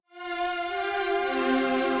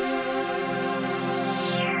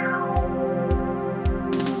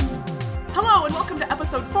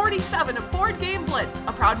episode 47 of Board Game Blitz,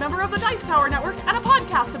 a proud member of the Dice Tower Network and a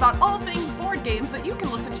podcast about all things board games that you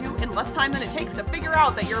can listen to in less time than it takes to figure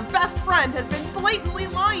out that your best friend has been blatantly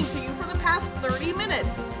lying to you for the past 30 minutes.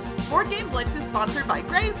 Board Game Blitz is sponsored by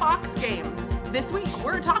Grey Fox Games. This week,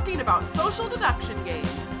 we're talking about social deduction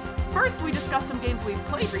games. First, we discuss some games we've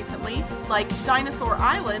played recently, like Dinosaur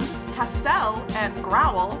Island, Castell, and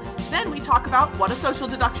Growl. Then we talk about what a social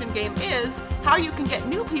deduction game is, how you can get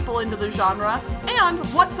new people into the genre, and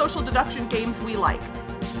what social deduction games we like.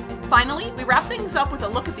 Finally, we wrap things up with a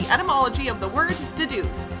look at the etymology of the word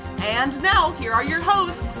deduce. And now, here are your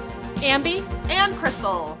hosts, Ambi and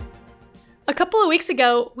Crystal. A couple of weeks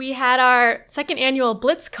ago, we had our second annual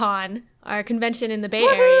BlitzCon, our convention in the Bay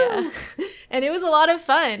Woohoo! Area, and it was a lot of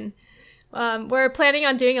fun. We're planning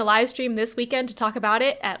on doing a live stream this weekend to talk about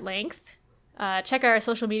it at length. Check our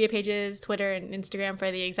social media pages, Twitter and Instagram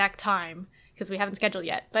for the exact time, because we haven't scheduled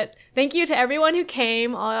yet. But thank you to everyone who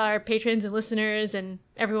came, all our patrons and listeners and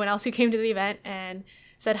everyone else who came to the event and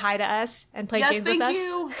said hi to us and played games with us. Yes,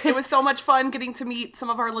 thank you. It was so much fun getting to meet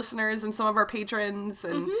some of our listeners and some of our patrons,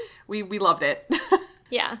 and we loved it.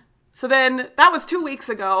 Yeah. So then, that was 2 weeks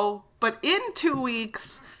ago, but in 2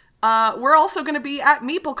 weeks, we're also going to be at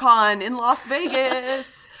MeepleCon in Las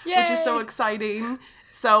Vegas, which is so exciting.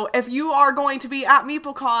 So if you are going to be at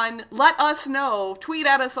MeepleCon, let us know. Tweet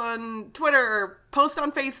at us on Twitter, post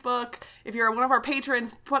on Facebook. If you're one of our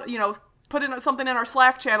patrons, put in something in our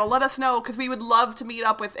Slack channel. Let us know, because we would love to meet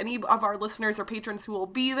up with any of our listeners or patrons who will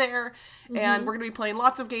be there. And we're going to be playing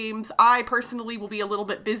lots of games. I personally will be a little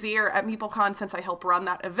bit busier at MeepleCon since I help run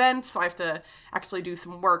that event, so I have to actually do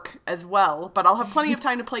some work as well. But I'll have plenty of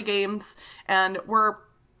time to play games, and we're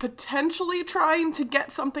potentially trying to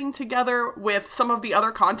get something together with some of the other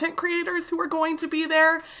content creators who are going to be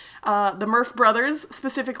there. The Murph Brothers,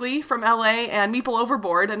 specifically, from LA, and Meeple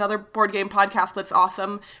Overboard, another board game podcast that's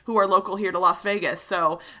awesome, who are local here to Las Vegas.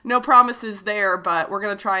 So no promises there, but we're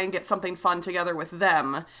going to try and get something fun together with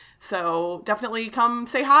them. So definitely come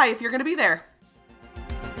say hi if you're going to be there.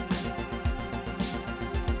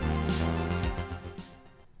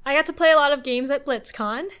 I got to play a lot of games at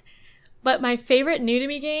BlitzCon. But my favorite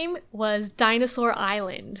new-to-me game was Dinosaur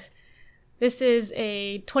Island. This is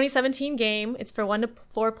a 2017 game. It's for 1 to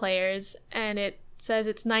 4 players, and it says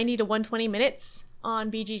it's 90 to 120 minutes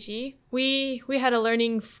on BGG. We had a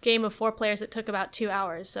learning game of 4 players that took about 2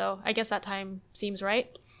 hours, so I guess that time seems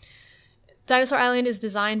right. Dinosaur Island is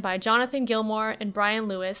designed by Jonathan Gilmore and Brian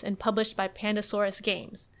Lewis and published by Pandasaurus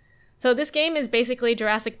Games. So this game is basically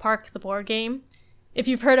Jurassic Park, the board game. If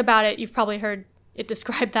you've heard about it, you've probably heard it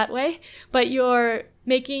described that way, but you're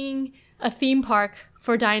making a theme park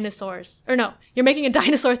for dinosaurs. Or no, you're making a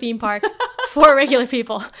dinosaur theme park for regular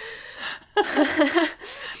people.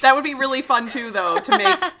 That would be really fun too, though, to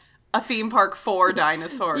make a theme park for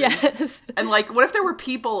dinosaurs. Yes. And what if there were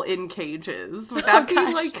people in cages? Would that be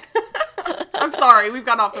I'm sorry, we've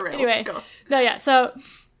gone off the rails. Anyway, Go. No, yeah, so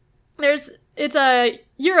it's a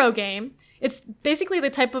Euro game. It's basically the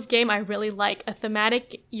type of game I really like, a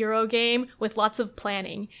thematic Euro game with lots of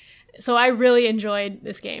planning. So I really enjoyed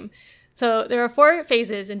this game. So there are 4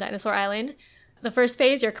 phases in Dinosaur Island. The first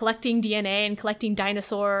phase, you're collecting DNA and collecting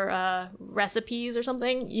dinosaur recipes or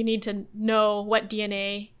something. You need to know what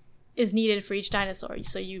DNA is needed for each dinosaur,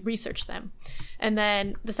 so you research them. And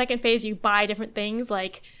then the second phase, you buy different things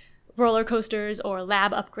like roller coasters or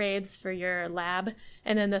lab upgrades for your lab.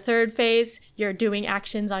 And then the third phase, you're doing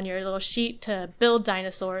actions on your little sheet to build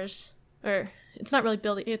dinosaurs. Or it's not really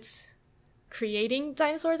building, it's creating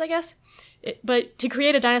dinosaurs, I guess. But to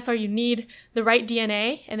create a dinosaur, you need the right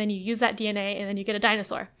DNA, and then you use that DNA, and then you get a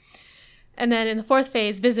dinosaur. And then in the fourth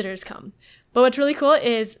phase, visitors come. But what's really cool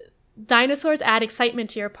is dinosaurs add excitement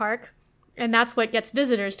to your park, and that's what gets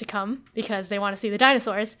visitors to come, because they want to see the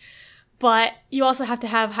dinosaurs. But you also have to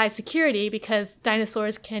have high security because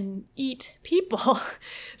dinosaurs can eat people.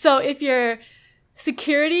 So if your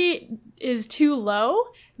security is too low,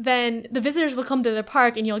 then the visitors will come to the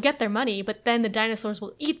park and you'll get their money, but then the dinosaurs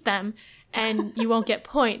will eat them and you won't get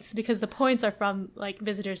points because the points are from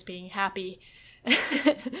visitors being happy.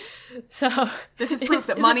 So this is proof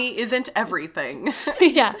that money isn't everything.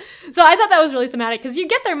 Yeah. So I thought that was really thematic because you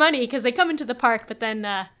get their money because they come into the park, but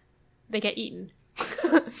then they get eaten.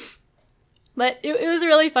 But it was a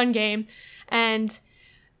really fun game, and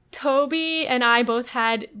Toby and I both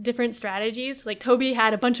had different strategies. Toby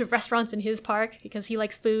had a bunch of restaurants in his park because he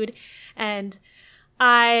likes food, and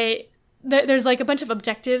there's a bunch of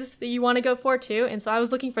objectives that you want to go for too, and so I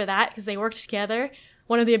was looking for that because they worked together.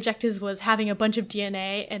 one of the objectives was having a bunch of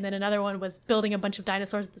DNA, and then another one was building a bunch of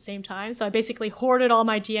dinosaurs at the same time. So I basically hoarded all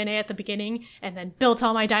my DNA at the beginning and then built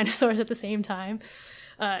all my dinosaurs at the same time.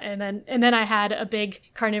 And then I had a big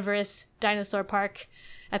carnivorous dinosaur park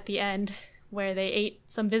at the end where they ate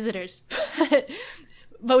some visitors.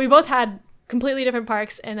 But we both had completely different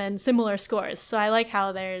parks and then similar scores. So I like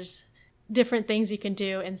how there's different things you can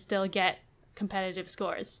do and still get competitive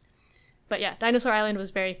scores. But yeah, Dinosaur Island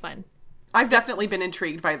was very fun. I've definitely been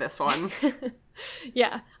intrigued by this one.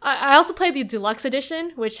 Yeah. I also played the deluxe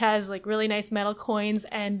edition, which has like really nice metal coins,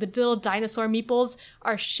 and the little dinosaur meeples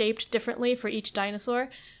are shaped differently for each dinosaur.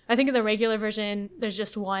 I think in the regular version, there's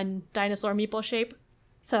just one dinosaur meeple shape,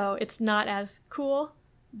 so it's not as cool,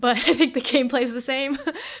 but I think the gameplay is the same.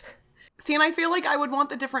 See, and I feel like I would want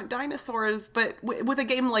the different dinosaurs, but with a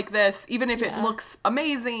game like this, even if it looks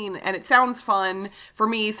amazing and it sounds fun, for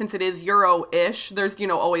me, since it is Euro-ish, there's,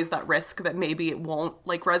 always that risk that maybe it won't,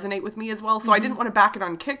 resonate with me as well. So I didn't want to back it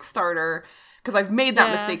on Kickstarter, because I've made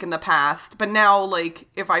that mistake in the past. But now,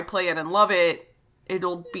 if I play it and love it,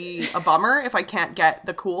 it'll be a bummer if I can't get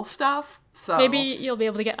the cool stuff. So maybe you'll be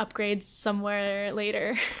able to get upgrades somewhere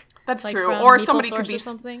later. That's true. Or somebody could be, or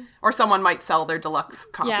something. Or someone might sell their deluxe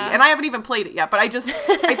copy. Yeah. And I haven't even played it yet, but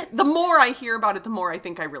the more I hear about it, the more I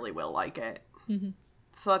think I really will like it. Mm-hmm.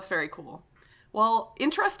 So that's very cool. Well,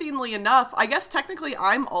 interestingly enough, I guess technically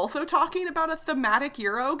I'm also talking about a thematic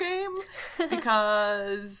Euro game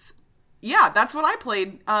because, yeah, that's what I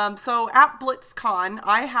played. So at BlitzCon,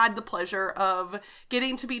 I had the pleasure of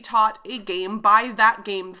getting to be taught a game by that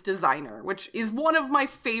game's designer, which is one of my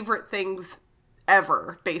favorite things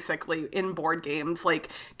ever, basically, in board games.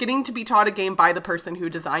 Getting to be taught a game by the person who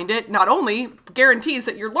designed it not only guarantees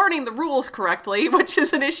that you're learning the rules correctly, which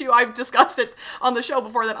is an issue I've discussed it on the show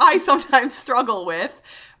before that I sometimes struggle with,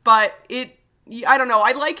 but I don't know,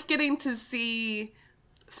 I like getting to see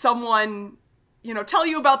someone, tell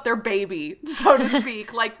you about their baby, so to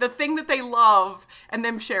speak, the thing that they love, and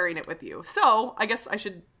them sharing it with you. So, I guess I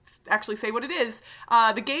should actually say what it is.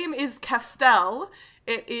 The game is Castel.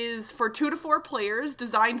 It is for 2 to 4 players,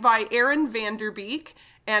 designed by Aaron Vanderbeek,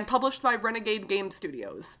 and published by Renegade Game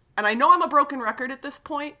Studios. And I know I'm a broken record at this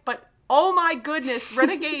point, but oh my goodness,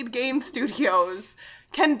 Renegade Game Studios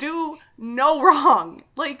can do no wrong.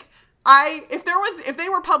 If they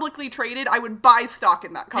were publicly traded, I would buy stock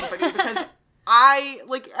in that company because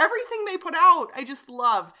everything they put out, I just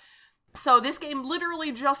love. So this game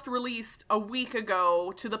literally just released a week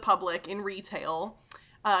ago to the public in retail.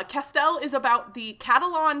 Castel is about the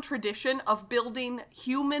Catalan tradition of building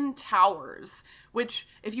human towers, which,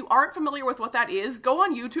 if you aren't familiar with what that is, go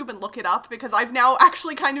on YouTube and look it up, because I've now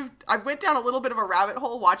actually I went down a little bit of a rabbit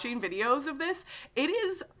hole watching videos of this. It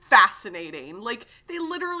is fascinating. They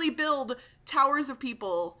literally build towers of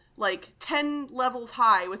people 10 levels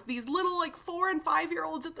high with these little 4 and 5 year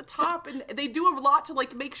olds at the top, and they do a lot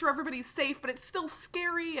to make sure everybody's safe, but it's still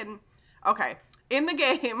scary. And okay, in the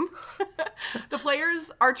game, the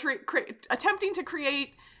players are attempting to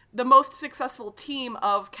create the most successful team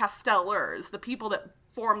of Castellers, the people that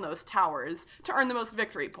form those towers, to earn the most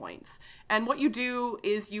victory points. And what you do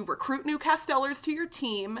is you recruit new Castellers to your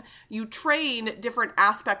team, you train different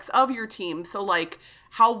aspects of your team, so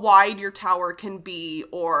how wide your tower can be,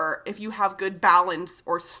 or if you have good balance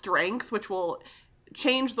or strength, which will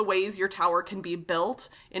change the ways your tower can be built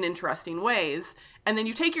in interesting ways. And then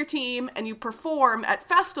you take your team and you perform at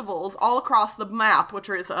festivals all across the map, which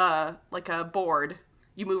is a board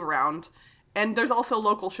you move around. And there's also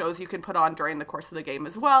local shows you can put on during the course of the game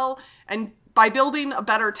as well. And by building a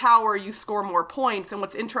better tower, you score more points. And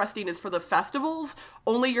what's interesting is for the festivals,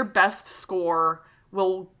 only your best score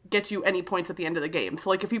will get you any points at the end of the game.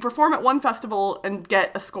 So if you perform at one festival and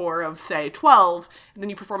get a score of, say, 12, and then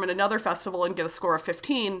you perform at another festival and get a score of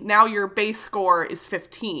 15, now your base score is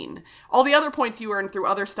 15. All the other points you earn through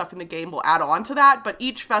other stuff in the game will add on to that, but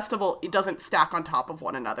each festival, it doesn't stack on top of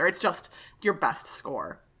one another. It's just your best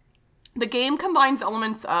score. The game combines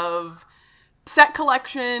elements of set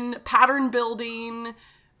collection, pattern building,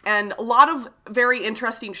 and a lot of very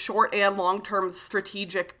interesting short and long-term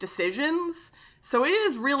strategic decisions. So it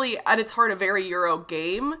is really, at its heart, a very Euro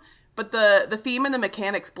game, but the theme and the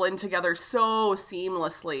mechanics blend together so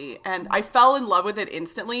seamlessly, and I fell in love with it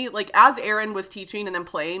instantly. As Aaron was teaching and then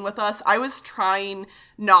playing with us, I was trying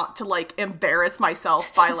not to, embarrass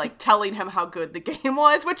myself by, telling him how good the game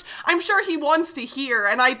was, which I'm sure he wants to hear,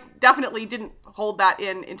 and I definitely didn't hold that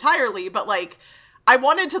in entirely, but, I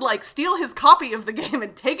wanted to, steal his copy of the game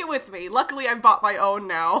and take it with me. Luckily, I've bought my own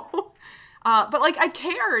now. But I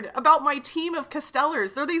cared about my team of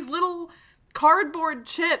Castellers. They're these little cardboard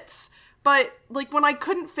chits But, like, when I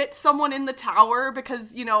couldn't fit someone in the tower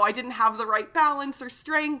because, you know, I didn't have the right balance or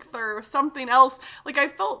strength or something else, like, I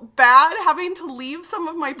felt bad having to leave some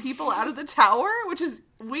of my people out of the tower, which is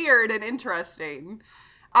weird and interesting.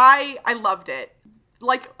 I loved it.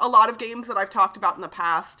 Like a lot of games that I've talked about in the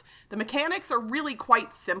past, the mechanics are really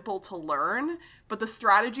quite simple to learn, but the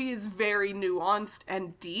strategy is very nuanced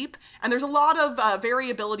and deep. And there's a lot of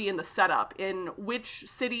variability in the setup, in which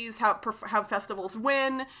cities have festivals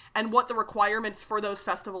win, and what the requirements for those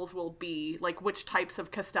festivals will be, like which types of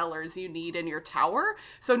castellers you need in your tower.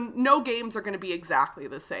 So no games are going to be exactly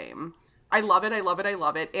the same. I love it, I love it, I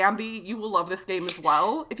love it. Ambi, you will love this game as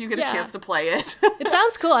well if you get a chance to play it. It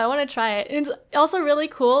sounds cool. I want to try it. And it's also really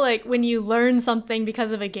cool, like, when you learn something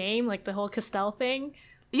because of a game, like the whole Castell thing.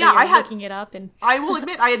 Yeah, I had looking it up, and I will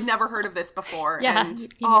admit I had never heard of this before. Yeah, and, me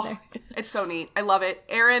neither. It's so neat. I love it.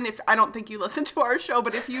 Erin, if I don't think you listen to our show,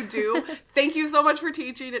 but if you do, thank you so much for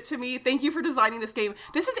teaching it to me. Thank you for designing this game.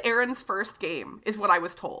 This is Erin's first game, is what I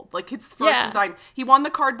was told. Like, his first design. He won the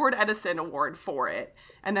Cardboard Edison Award for it,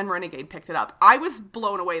 and then Renegade picked it up. I was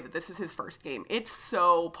blown away that this is his first game. It's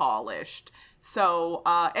so polished. So,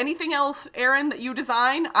 anything else, Erin, that you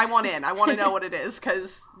design? I want in. I want to know what it is,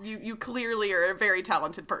 because you clearly are a very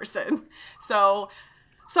talented person. So,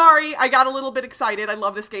 sorry, I got a little bit excited. I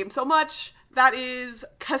love this game so much. That is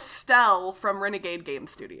Castell from Renegade Game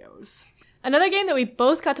Studios. Another game that we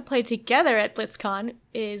both got to play together at BlitzCon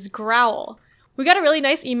is Growl. We got a really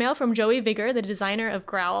nice email from Joey Vigor, the designer of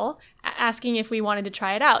Growl, asking if we wanted to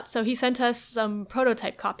try it out. So he sent us some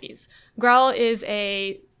prototype copies. Growl is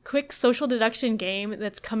a quick social deduction game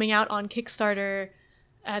that's coming out on Kickstarter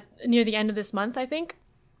at near the end of this month, I think,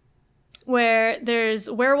 where there's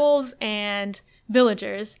werewolves and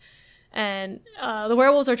villagers, and the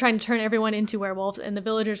werewolves are trying to turn everyone into werewolves, and the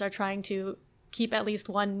villagers are trying to keep at least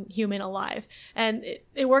one human alive. And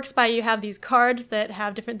it works by, you have these cards that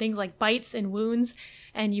have different things like bites and wounds,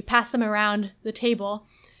 and you pass them around the table,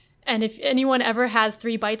 and if anyone ever has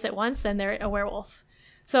 3 bites at once, then they're a werewolf.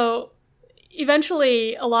 So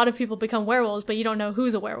eventually, a lot of people become werewolves, but you don't know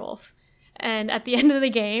who's a werewolf. And at the end of the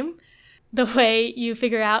game, the way you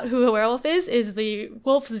figure out who a werewolf is the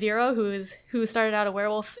wolf Zero, who started out a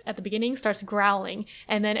werewolf at the beginning, starts growling.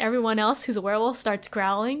 And then everyone else who's a werewolf starts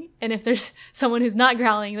growling. And if there's someone who's not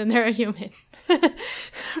growling, then they're a human.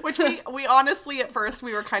 Which we honestly, at first,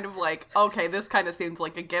 we were kind of like, okay, this kind of seems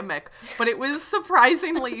like a gimmick. But it was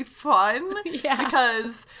surprisingly fun. Yeah.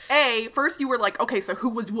 Because, first you were like, okay, so who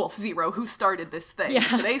was Wolf Zero? Who started this thing? Yeah.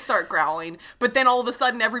 So they start growling. But then all of a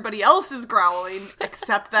sudden, everybody else is growling,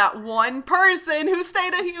 except that one person who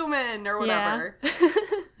stayed a human, or whatever. Yeah.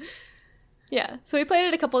 Yeah. So we played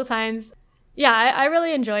it a couple of times. Yeah, I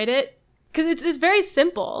really enjoyed it. Because it's very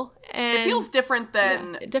simple. And it feels different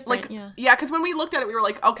than... Yeah, different, Yeah, because when we looked at it, we were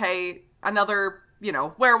like, okay, another,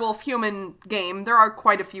 werewolf-human game. There are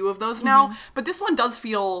quite a few of those now. But this one does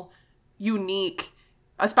feel unique,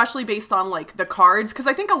 especially based on, like, the cards. Because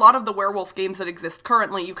I think a lot of the werewolf games that exist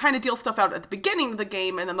currently, you kind of deal stuff out at the beginning of the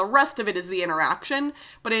game, and then the rest of it is the interaction.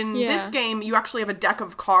 But in this game, you actually have a deck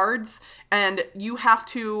of cards, and you have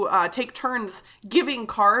to take turns giving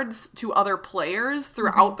cards to other players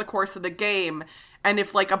throughout the course of the game. And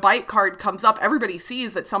if, like, a bite card comes up, everybody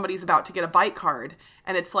sees that somebody's about to get a bite card.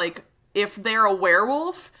 And it's like, if they're a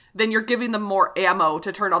werewolf, then you're giving them more ammo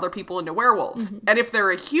to turn other people into werewolves. And if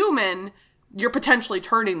they're a human, you're potentially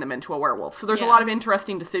turning them into a werewolf. So there's a lot of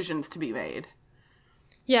interesting decisions to be made.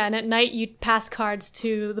 Yeah, and at night you pass cards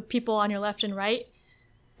to the people on your left and right.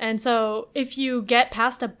 And so if you get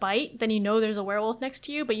past a bite, then you know there's a werewolf next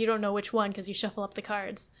to you, but you don't know which one because you shuffle up the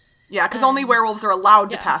cards. Yeah, because only werewolves are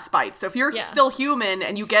allowed to pass bites. So if you're still human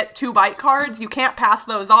and you get 2 bite cards, you can't pass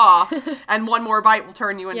those off, and one more bite will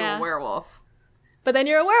turn you into a werewolf. But then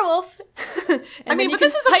you're a werewolf. I mean, but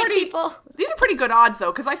this is these are pretty good odds,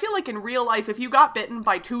 though, because I feel like in real life, if you got bitten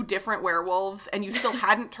by 2 different werewolves and you still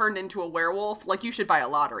hadn't turned into a werewolf, like, you should buy a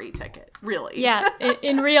lottery ticket, really. Yeah,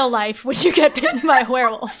 in real life, would you get bitten by a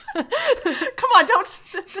werewolf? Come on, don't...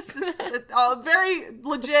 This is very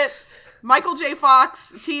legit. Michael J. Fox,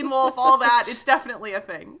 Teen Wolf, all that. It's definitely a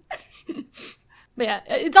thing. But yeah,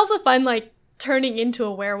 it's also fun, like, turning into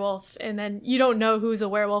a werewolf, and then you don't know who's a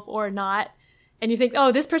werewolf or not. And you think,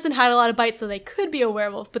 oh, this person had a lot of bites, so they could be a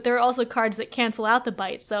werewolf. But there are also cards that cancel out the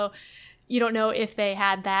bites, so you don't know if they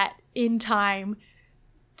had that in time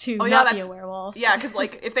to not be a werewolf. Yeah, because,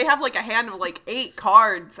 like, if they have, like, a hand of, like, 8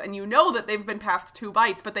 cards, and you know that they've been past 2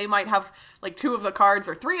 bites, but they might have, like, 2 of the cards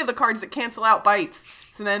or 3 of the cards that cancel out bites,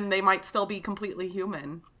 so then they might still be completely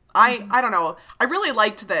human. I don't know. I really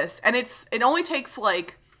liked this, and it only takes,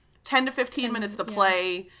 like, 10 to 15 minutes to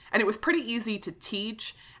play, and it was pretty easy to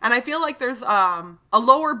teach. And I feel like there's a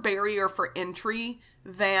lower barrier for entry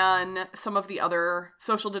than some of the other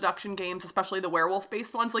social deduction games, especially the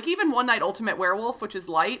werewolf-based ones. Like even One Night Ultimate Werewolf, which is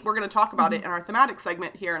light. We're going to talk about it in our thematic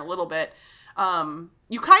segment here in a little bit.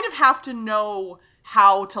 You kind of have to know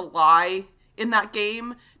how to lie in that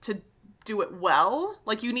game to do it well.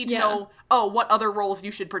 Like you need to know, what other roles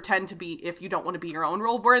you should pretend to be if you don't want to be your own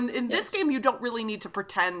role. Where in this game, you don't really need to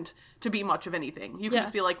pretend to be much of anything. You can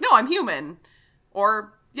just be like, no, I'm human.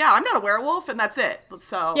 Or, yeah, I'm not a werewolf, and that's it.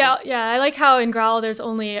 So Yeah, I like how in Growl there's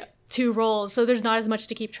only 2 roles, so there's not as much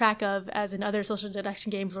to keep track of as in other social deduction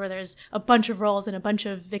games where there's a bunch of roles and a bunch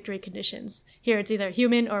of victory conditions. Here it's either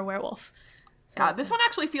human or werewolf. So yeah, this one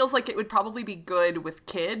actually feels like it would probably be good with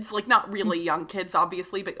kids. Like, not really young kids,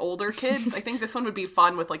 obviously, but older kids. I think this one would be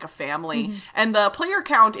fun with, like, a family. And the player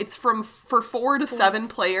count, it's for 4 to 7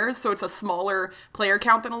 players, so it's a smaller player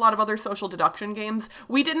count than a lot of other social deduction games.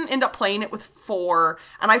 We didn't end up playing it with 4,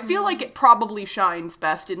 and I feel like it probably shines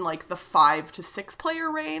best in, like, the 5 to 6 player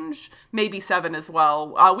range. Maybe 7 as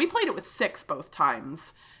well. We played it with 6 both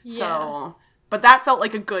times. Yeah. So, but that felt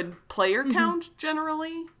like a good player count,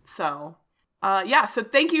 generally. So so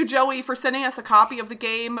thank you, Joey, for sending us a copy of the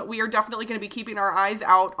game. We are definitely going to be keeping our eyes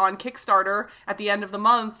out on Kickstarter at the end of the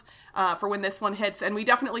month for when this one hits. And we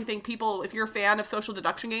definitely think people, if you're a fan of social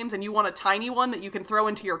deduction games and you want a tiny one that you can throw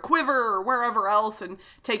into your quiver or wherever else and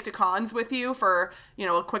take to cons with you for,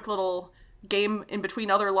 a quick little game in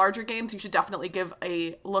between other larger games, you should definitely give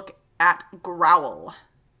a look at Growl.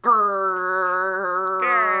 Grrr.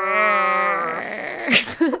 Grrr.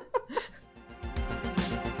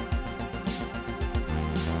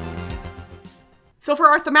 So for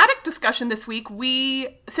our thematic discussion this week,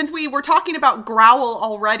 since we were talking about Growl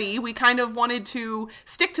already, we kind of wanted to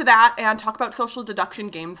stick to that and talk about social deduction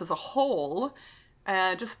games as a whole.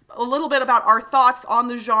 Just a little bit about our thoughts on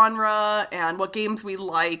the genre and what games we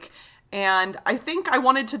like. And I think I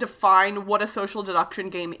wanted to define what a social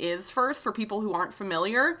deduction game is first for people who aren't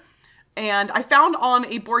familiar. And I found on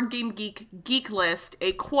a Board Game Geek list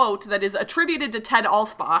a quote that is attributed to Ted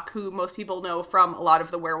Alspach, who most people know from a lot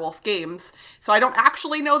of the werewolf games. So I don't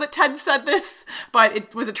actually know that Ted said this, but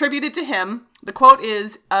it was attributed to him. The quote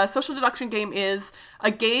is, "A social deduction game is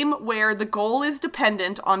a game where the goal is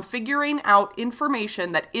dependent on figuring out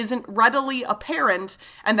information that isn't readily apparent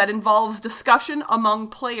and that involves discussion among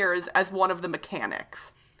players as one of the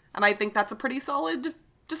mechanics." And I think that's a pretty solid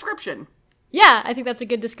description. Yeah, I think that's a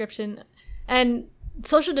good description. And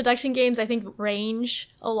social deduction games, I think, range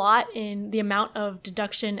a lot in the amount of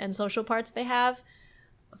deduction and social parts they have.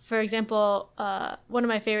 For example, one of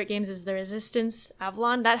my favorite games is The Resistance,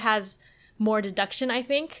 Avalon. That has more deduction, I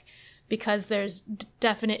think, because there's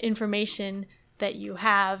definite information that you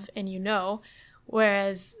have and you know.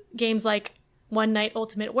 Whereas games like One Night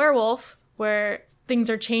Ultimate Werewolf, where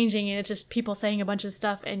things are changing and it's just people saying a bunch of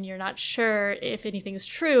stuff and you're not sure if anything's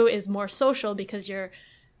true, is more social because you're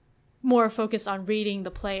more focused on reading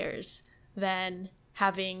the players than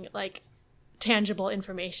having like tangible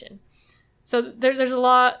information. So there's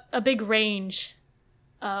a big range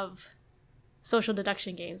of social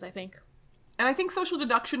deduction games, I think. And I think social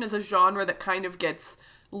deduction is a genre that kind of gets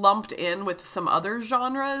lumped in with some other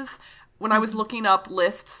genres. When I was looking up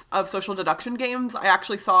lists of social deduction games, I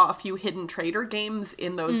actually saw a few Hidden Trader games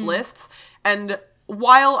in those lists. And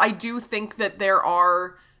while I do think that there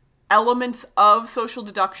are elements of social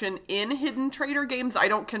deduction in Hidden Trader games, I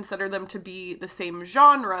don't consider them to be the same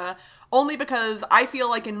genre, only because I feel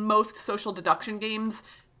like in most social deduction games,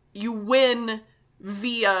 you win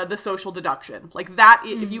via the social deduction. Like that,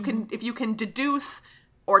 if you can deduce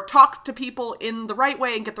or talk to people in the right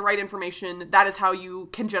way and get the right information, that is how you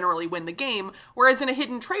can generally win the game. Whereas in a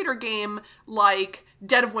Hidden Trader game like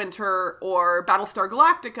Dead of Winter or Battlestar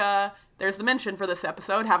Galactica, there's the mention for this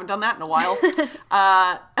episode, haven't done that in a while,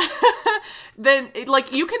 then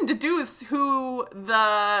you can deduce who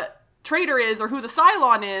the traitor is or who the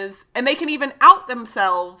Cylon is, and they can even out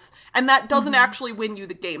themselves, and that doesn't actually win you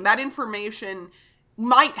the game. That information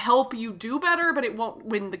might help you do better, but it won't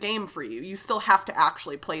win the game for you. You still have to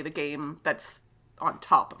actually play the game that's on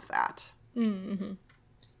top of that. Mm-hmm.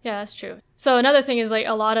 Yeah, that's true. So another thing is like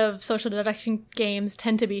a lot of social deduction games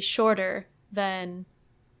tend to be shorter than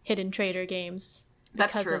Hidden Trader games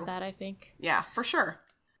because of that, I think. Yeah, for sure.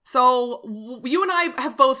 So you and I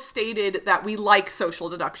have both stated that we like social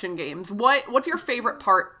deduction games. What's your favorite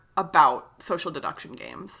part about social deduction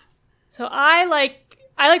games? So I like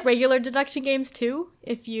regular deduction games too,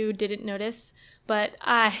 if you didn't notice. But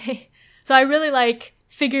I really like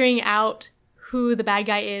figuring out who the bad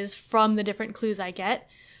guy is from the different clues I get.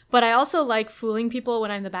 but I also like fooling people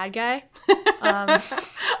when I'm the bad guy. I'm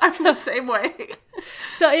the same way.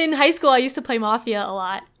 So in high school, I used to play Mafia a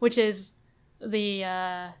lot, which is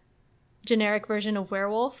the generic version of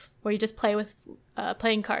Werewolf, where you just play with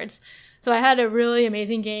playing cards. So I had a really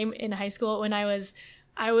amazing game in high school when I was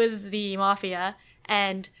the Mafia,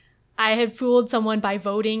 and I had fooled someone by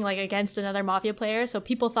voting like against another Mafia player. So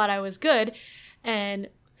people thought I was good, and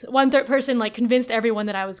one third person like convinced everyone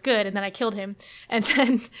that I was good, and then I killed him. And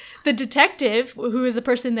then the detective, who is the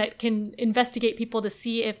person that can investigate people to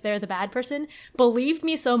see if they're the bad person, believed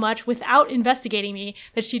me so much without investigating me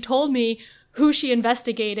that she told me who she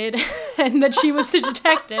investigated and that she was the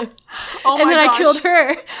detective. Oh and my then gosh. I killed her.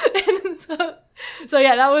 And so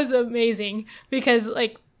yeah, that was amazing because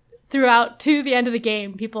like throughout to the end of the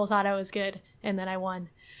game, people thought I was good, and then I won.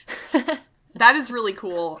 That is really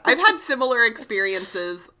cool. I've had similar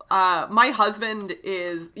experiences. My husband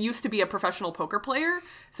used to be a professional poker player,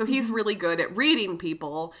 so he's really good at reading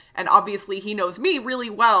people, and obviously he knows me really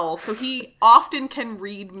well, so he often can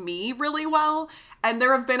read me really well. And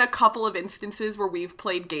there have been a couple of instances where we've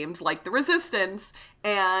played games like The Resistance,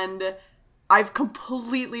 and I've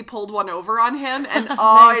completely pulled one over on him, and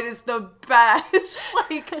Nice. It is the best.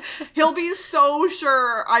 Like, he'll be so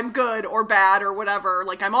sure I'm good or bad or whatever.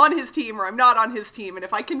 Like, I'm on his team or I'm not on his team, and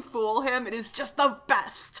if I can fool him, it is just the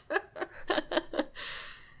best.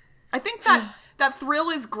 I think that thrill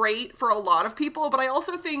is great for a lot of people, but I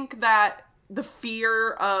also think that the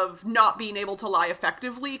fear of not being able to lie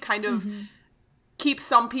effectively kind of keeps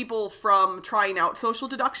some people from trying out social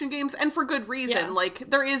deduction games, and for good reason. Yeah.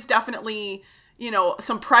 Like, there is definitely,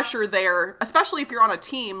 some pressure there, especially if you're on a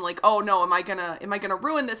team. Like, oh no, am I gonna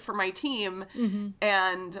ruin this for my team?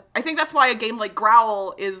 And I think that's why a game like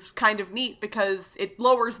Growl is kind of neat, because it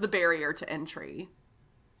lowers the barrier to entry.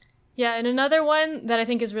 Yeah, and another one that I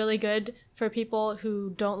think is really good for people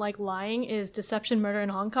who don't like lying is Deception Murder in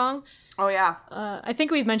Hong Kong. Oh yeah. I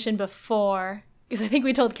think we've mentioned before, because I think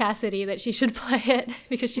we told Cassidy that she should play it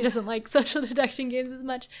because she doesn't like social deduction games as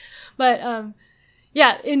much. But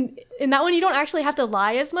yeah, in that one, you don't actually have to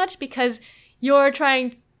lie as much, because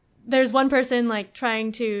there's one person like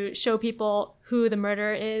trying to show people who the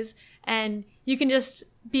murderer is, and you can just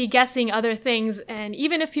be guessing other things. And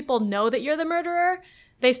even if people know that you're the murderer,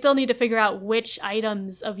 they still need to figure out which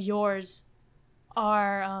items of yours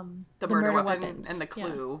are the murder weapons and the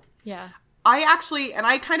clue. Yeah.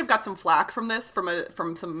 I kind of got some flack from this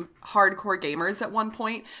from some hardcore gamers at one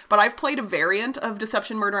point, but I've played a variant of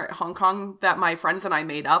Deception Murder at Hong Kong that my friends and I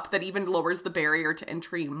made up that even lowers the barrier to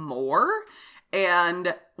entry more.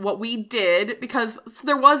 And what we did, because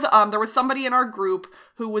there was somebody in our group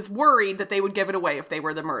who was worried that they would give it away if they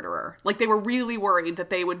were the murderer. Like, they were really worried that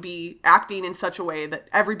they would be acting in such a way that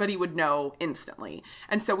everybody would know instantly.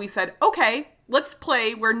 And so we said, okay, let's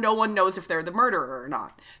play where no one knows if they're the murderer or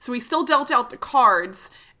not. So we still dealt out the cards,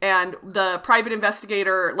 and the private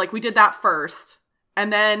investigator, like, we did that first.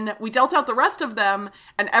 And then we dealt out the rest of them,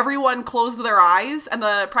 and everyone closed their eyes, and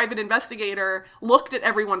the private investigator looked at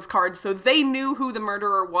everyone's cards, so they knew who the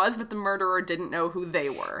murderer was, but the murderer didn't know who they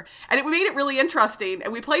were. And it made it really interesting,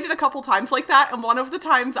 and we played it a couple times like that, and one of the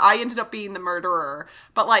times I ended up being the murderer.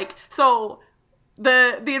 But, like, so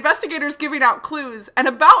the investigator's giving out clues, and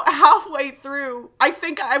about halfway through, I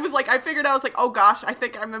figured out, oh gosh, I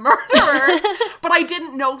think I'm the murderer, but I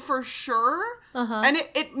didn't know for sure. And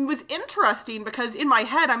it was interesting, because in my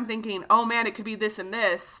head, I'm thinking, oh man, it could be this and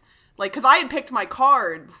this. Like, because I had picked my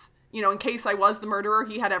cards, in case I was the murderer,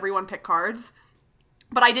 he had everyone pick cards.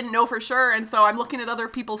 But I didn't know for sure, and so I'm looking at other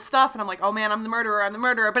people's stuff, and I'm like, oh man, I'm the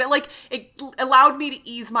murderer. But it allowed me to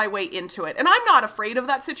ease my way into it. And I'm not afraid of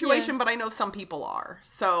that situation, but I know some people are.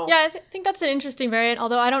 So yeah, I think that's an interesting variant,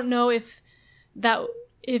 although I don't know if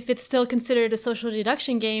it's still considered a social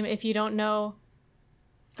deduction game if you don't know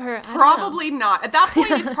her. Probably not. At that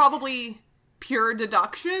point, it's probably pure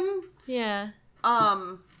deduction. Yeah.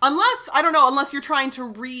 Unless you're trying to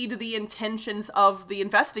read the intentions of the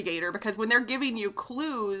investigator, because when they're giving you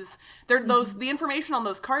clues, the information on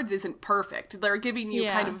those cards isn't perfect. They're giving you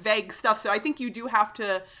kind of vague stuff. So I think you do have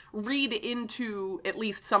to read into at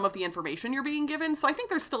least some of the information you're being given. So I think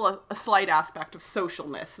there's still a slight aspect of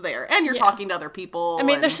socialness there. And you're talking to other people. I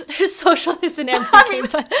mean, there's socialness in everything.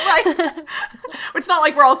 Right. It's not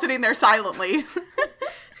like we're all sitting there silently.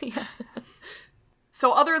 Yeah.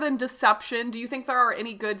 So other than Deception, do you think there are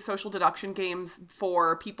any good social deduction games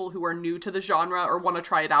for people who are new to the genre or want to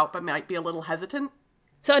try it out but might be a little hesitant?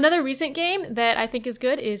 So another recent game that I think is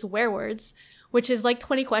good is Werewords, which is like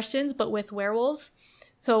 20 questions but with werewolves.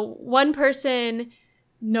 So one person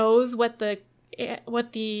knows what the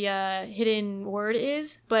hidden word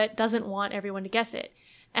is but doesn't want everyone to guess it.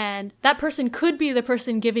 And that person could be the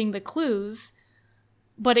person giving the clues,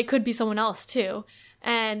 but it could be someone else too.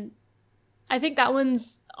 And I think that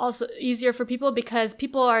one's also easier for people because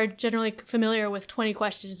people are generally familiar with 20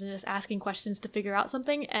 questions and just asking questions to figure out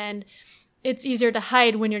something. And it's easier to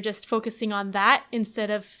hide when you're just focusing on that instead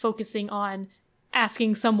of focusing on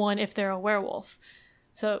asking someone if they're a werewolf.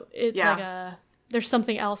 So it's there's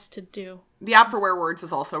something else to do. The app for Werewords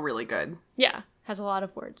is also really good. Yeah, has a lot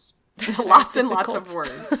of words. Lots and lots of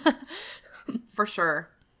words. For sure.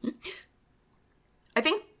 I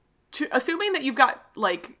think, assuming that you've got,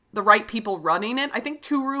 like, the right people running it, I think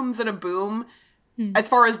 2 Rooms and a Boom, as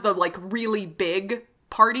far as the, like, really big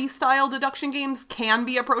party-style deduction games, can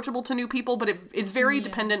be approachable to new people, but it's very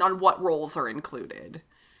dependent on what roles are included.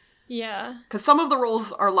 Yeah. Because some of the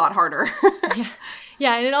roles are a lot harder.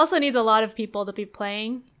 Yeah, and it also needs a lot of people to be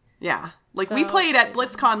playing. Yeah. Like, we played at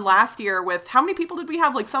BlitzCon last year with, how many people did we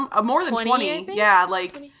have? Like, more than 20. I think? Yeah,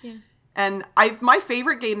 like... 20, yeah. And my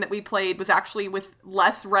favorite game that we played was actually with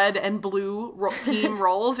less red and blue team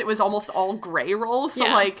roles. It was almost all gray roles. So,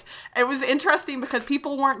 like, it was interesting because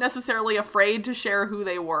people weren't necessarily afraid to share who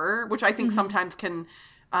they were, which I think sometimes can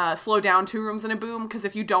slow down 2 Rooms and a Boom. Because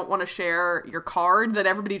if you don't want to share your card, then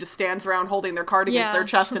everybody just stands around holding their card against their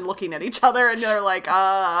chest and looking at each other. And they're like,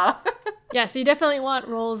 Yeah, so you definitely want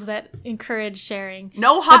roles that encourage sharing.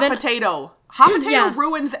 No hot potato. Hot potato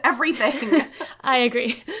ruins everything. I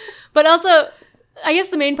agree. But also, I guess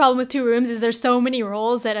the main problem with 2 Rooms is there's so many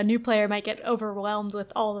roles that a new player might get overwhelmed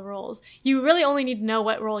with all the roles. You really only need to know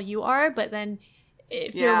what role you are, but then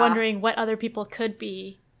if you're wondering what other people could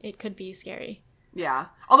be, it could be scary. Yeah.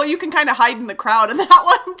 Although you can kind of hide in the crowd in that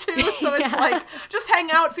one, too. So it's like, just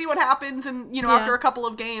hang out, see what happens, and, after a couple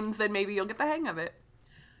of games, then maybe you'll get the hang of it.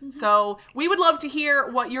 So we would love to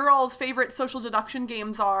hear what your all's favorite social deduction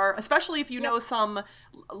games are, especially if you know some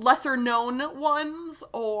lesser known ones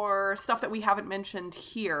or stuff that we haven't mentioned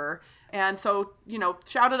here. And so,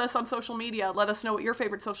 shout at us on social media. Let us know what your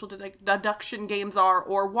favorite social deduction games are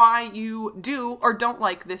or why you do or don't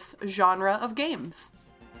like this genre of games.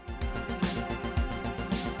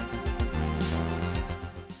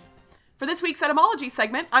 For this week's etymology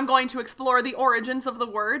segment, I'm going to explore the origins of the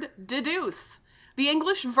word deduce. The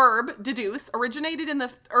English verb deduce originated in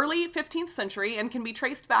the early 15th century and can be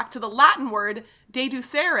traced back to the Latin word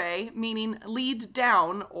deducere, meaning lead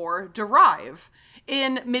down or derive.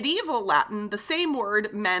 In medieval Latin, the same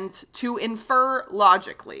word meant to infer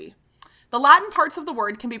logically. The Latin parts of the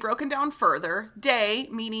word can be broken down further, de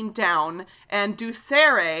meaning down, and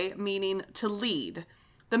ducere meaning to lead.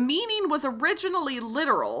 The meaning was originally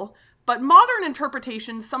literal, but modern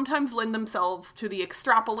interpretations sometimes lend themselves to the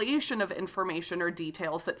extrapolation of information or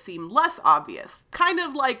details that seem less obvious, kind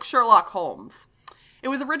of like Sherlock Holmes. It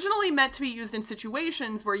was originally meant to be used in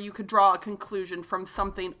situations where you could draw a conclusion from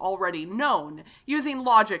something already known, using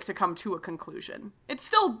logic to come to a conclusion. It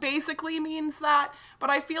still basically means that, but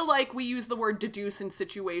I feel like we use the word deduce in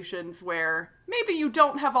situations where maybe you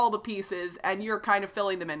don't have all the pieces and you're kind of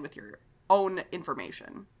filling them in with your own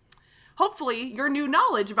information. Hopefully, your new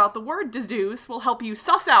knowledge about the word deduce will help you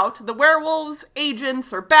suss out the werewolves,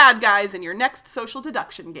 agents, or bad guys in your next social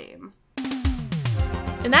deduction game.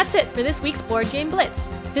 And that's it for this week's Board Game Blitz.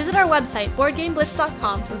 Visit our website,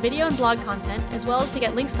 boardgameblitz.com, for video and blog content, as well as to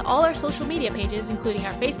get links to all our social media pages, including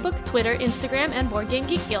our Facebook, Twitter, Instagram, and Board Game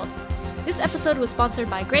Geek Guild. This episode was sponsored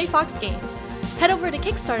by Grey Fox Games. Head over to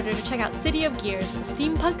Kickstarter to check out City of Gears, a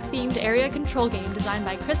steampunk-themed area control game designed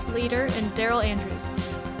by Chris Leader and Daryl Andrews.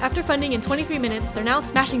 After funding in 23 minutes, they're now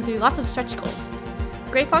smashing through lots of stretch goals.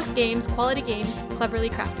 Grey Fox Games, quality games, cleverly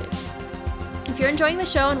crafted. If you're enjoying the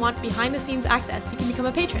show and want behind-the-scenes access, you can become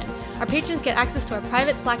a patron. Our patrons get access to our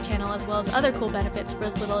private Slack channel as well as other cool benefits for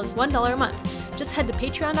as little as $1 a month. Just head to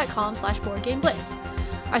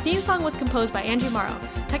patreon.com/boardgameblitz. Our theme song was composed by Andrew Morrow.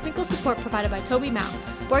 Technical support provided by Toby Mao.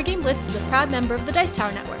 Board Game Blitz is a proud member of the Dice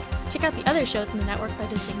Tower Network. Check out the other shows in the network by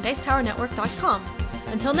visiting dicetowernetwork.com.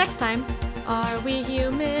 Until next time, are we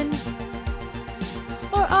human?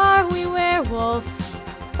 Or are we werewolf?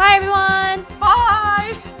 Bye, everyone!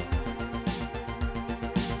 Bye!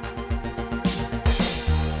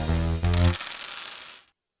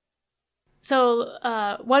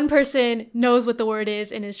 So, one person knows what the word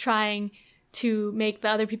is and is trying to make the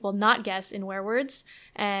other people not guess in werewords,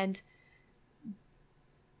 and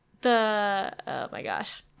oh my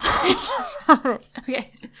gosh.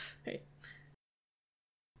 Okay. Right.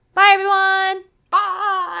 Bye, everyone!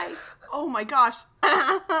 Bye! Oh my gosh.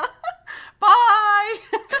 Bye!